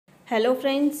Hello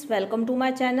friends, welcome to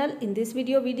my channel. In this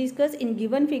video we discuss, in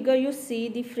given figure you see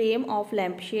the frame of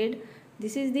lampshade.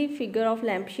 This is the figure of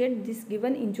lampshade, this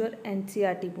given in your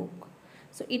NCERT book.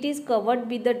 So it is covered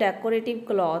with the decorative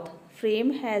cloth.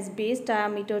 Frame has base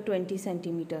diameter 20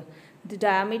 cm. The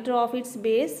diameter of its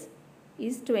base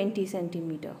is 20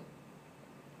 cm.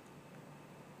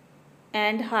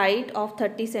 And height of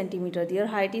 30 cm. Their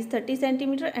height is 30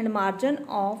 cm and margin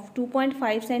of 2.5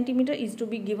 cm is to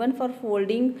be given for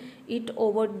folding it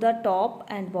over the top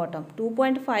and bottom.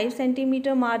 2.5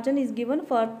 cm margin is given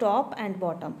for top and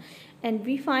bottom. And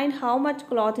we find how much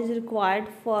cloth is required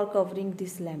for covering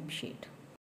this lampshade.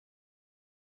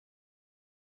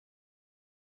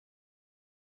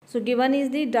 So given is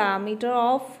the diameter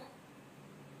of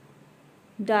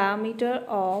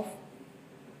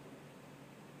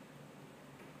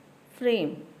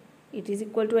frame. It is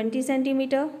equal to 20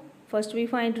 cm. First we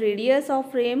find radius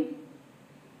of frame.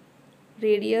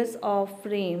 Radius of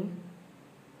frame.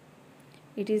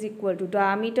 It is equal to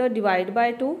diameter divided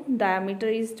by 2. Diameter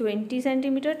is 20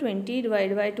 cm. 20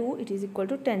 divided by 2. It is equal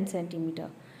to 10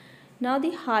 cm. Now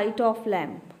the height of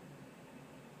lamp.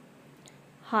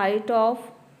 Height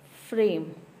of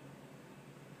frame.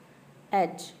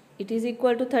 H. It is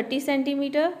equal to 30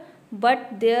 cm.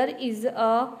 But there is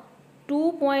a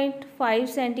 2.5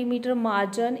 cm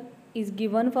margin is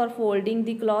given for folding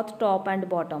the cloth top and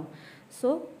bottom.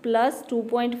 So plus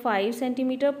 2.5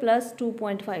 cm plus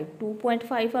 2.5.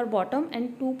 2.5 for bottom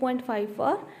and 2.5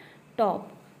 for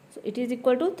top. So it is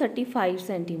equal to 35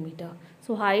 cm.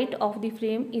 So height of the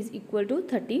frame is equal to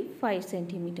 35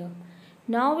 cm.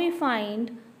 Now we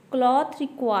find cloth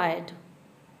required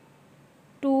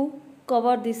to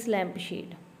cover this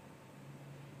lampshade.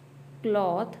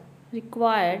 Cloth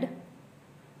required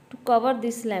to cover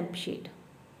this lampshade.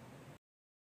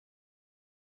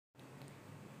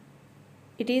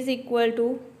 It is equal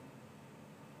to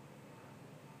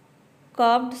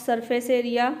curved surface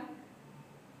area.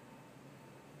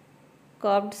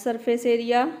 Curved surface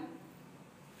area.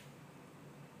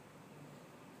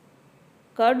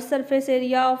 Curved surface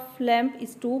area of lamp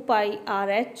is 2 pi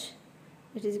RH.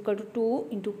 It is equal to 2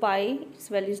 into pi. Its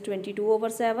value is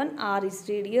 22/7. R is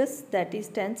radius, that is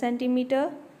 10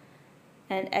 cm.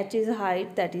 And H is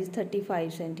height, that is 35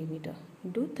 cm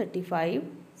into 35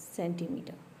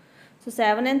 cm. So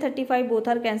 7 and 35 both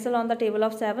are cancelled on the table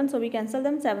of 7. So we cancel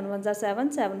them. 7 ones are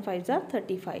 7, 7 5s are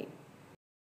 35.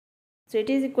 So it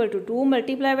is equal to 2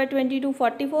 multiplied by 22,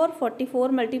 44. 44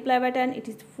 multiplied by 10, it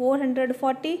is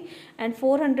 440. And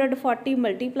 440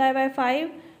 multiplied by 5,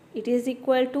 it is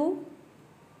equal to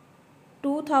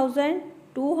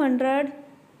 2200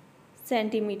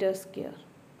 centimeter square.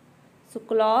 So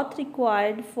cloth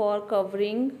required for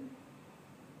covering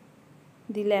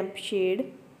the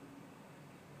lampshade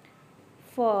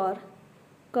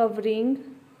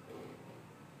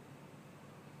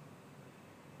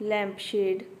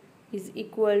is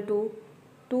equal to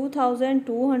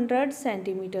 2200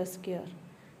 centimeter square.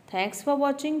 Thanks for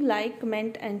watching. Like,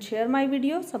 comment and share my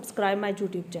video. Subscribe my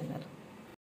YouTube channel.